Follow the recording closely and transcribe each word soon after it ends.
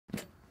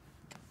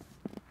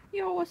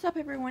Yo, what's up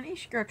everyone?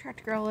 It's your girl,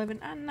 Tractor Girl 11.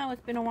 I know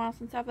it's been a while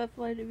since I've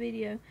uploaded a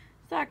video,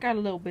 so I got a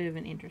little bit of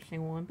an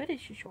interesting one, but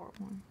it's a short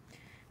one.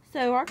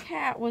 So, our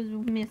cat was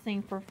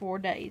missing for 4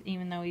 days,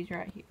 even though he's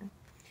right here.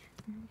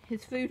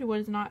 His food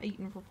was not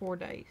eaten for 4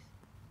 days.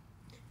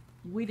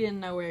 We didn't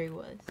know where he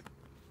was.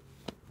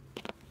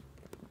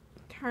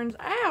 Turns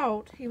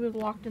out, he was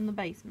locked in the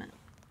basement.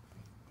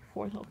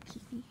 Poor little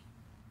kitty.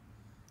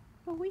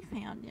 But we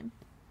found him.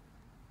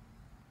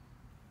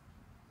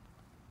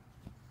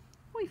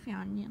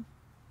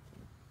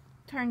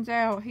 Turns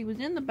out he was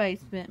in the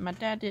basement. My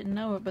dad didn't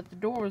know it, but the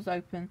door was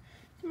open.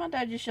 So my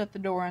dad just shut the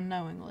door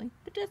unknowingly.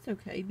 But that's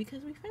okay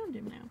because we found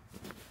him now.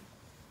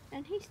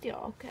 And he's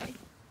still okay.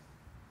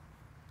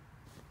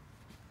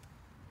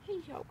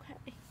 He's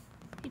okay.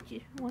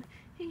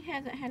 He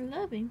hasn't had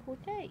loving for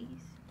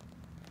days.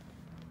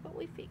 But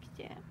we fixed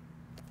that.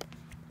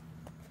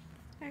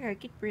 I gotta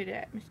get rid of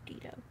that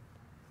mosquito.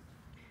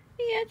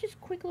 But yeah, just a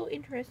quick little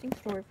interesting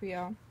story for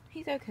y'all.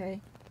 He's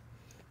okay.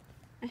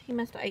 He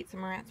must have ate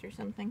some rats or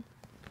something.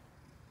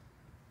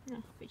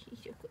 No, but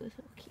he's a good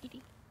little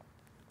kitty.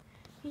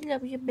 He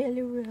loves your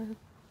belly rub.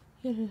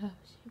 He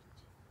loves it.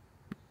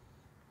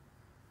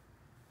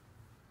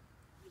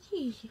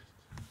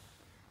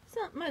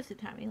 So, most of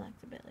the time he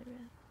likes a belly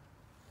rub.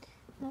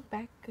 No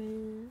back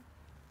rub.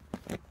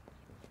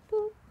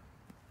 Boop.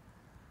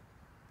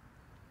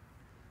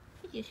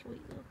 He's a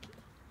sweet little kitty.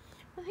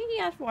 Well, thank you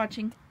guys for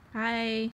watching. Bye.